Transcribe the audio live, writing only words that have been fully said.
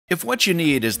If what you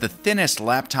need is the thinnest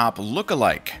laptop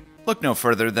look-alike, look no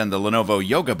further than the Lenovo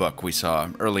Yoga Book we saw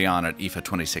early on at IFA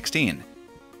 2016.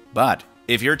 But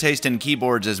if your taste in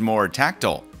keyboards is more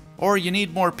tactile, or you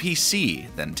need more PC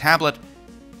than tablet,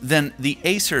 then the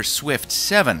Acer Swift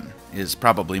 7 is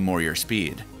probably more your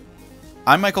speed.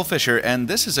 I'm Michael Fisher, and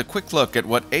this is a quick look at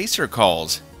what Acer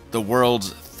calls the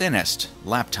world's thinnest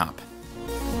laptop.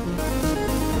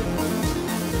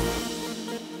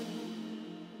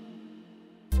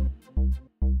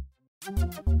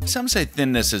 Some say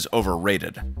thinness is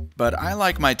overrated, but I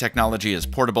like my technology as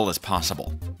portable as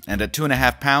possible. And at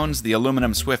 2.5 pounds, the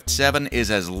aluminum Swift 7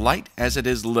 is as light as it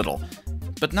is little,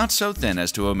 but not so thin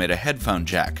as to omit a headphone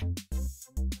jack.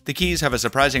 The keys have a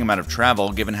surprising amount of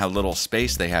travel given how little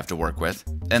space they have to work with,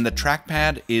 and the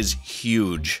trackpad is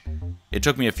huge. It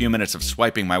took me a few minutes of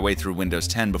swiping my way through Windows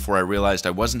 10 before I realized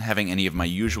I wasn't having any of my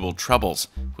usual troubles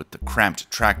with the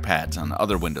cramped trackpads on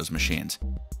other Windows machines.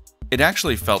 It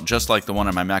actually felt just like the one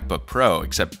on my MacBook Pro,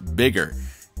 except bigger,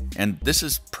 and this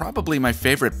is probably my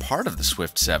favorite part of the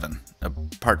Swift 7,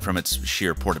 apart from its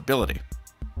sheer portability.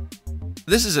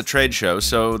 This is a trade show,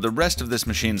 so the rest of this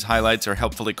machine's highlights are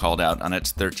helpfully called out on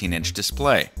its 13-inch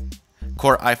display.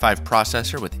 Core i5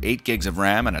 processor with 8 gigs of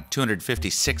RAM and a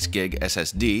 256 gig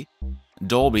SSD,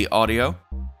 Dolby audio,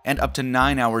 and up to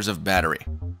 9 hours of battery.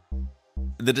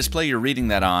 The display you're reading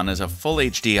that on is a full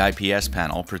HD IPS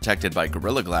panel protected by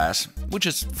Gorilla Glass, which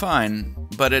is fine,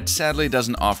 but it sadly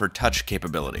doesn't offer touch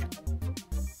capability.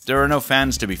 There are no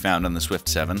fans to be found on the Swift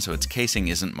 7, so its casing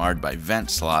isn't marred by vent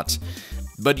slots,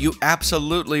 but you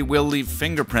absolutely will leave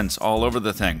fingerprints all over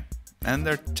the thing, and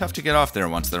they're tough to get off there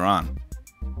once they're on.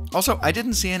 Also, I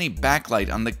didn't see any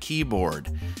backlight on the keyboard.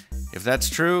 If that's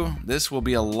true, this will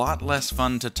be a lot less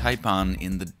fun to type on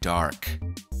in the dark.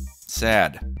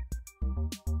 Sad.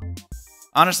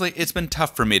 Honestly, it's been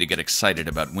tough for me to get excited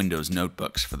about Windows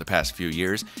notebooks for the past few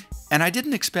years, and I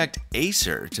didn't expect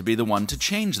Acer to be the one to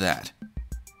change that.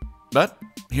 But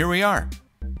here we are.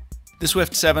 The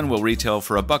Swift 7 will retail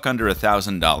for $1 under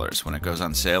 $1,000 when it goes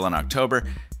on sale in October,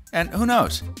 and who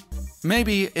knows?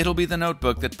 Maybe it'll be the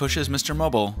notebook that pushes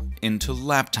MrMobile into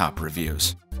laptop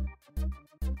reviews.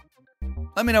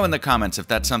 Let me know in the comments if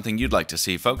that's something you'd like to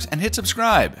see, folks, and hit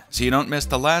subscribe so you don't miss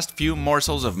the last few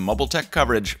morsels of mobile tech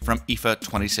coverage from IFA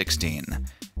 2016.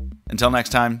 Until next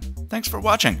time, thanks for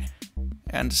watching,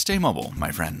 and stay mobile,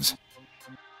 my friends.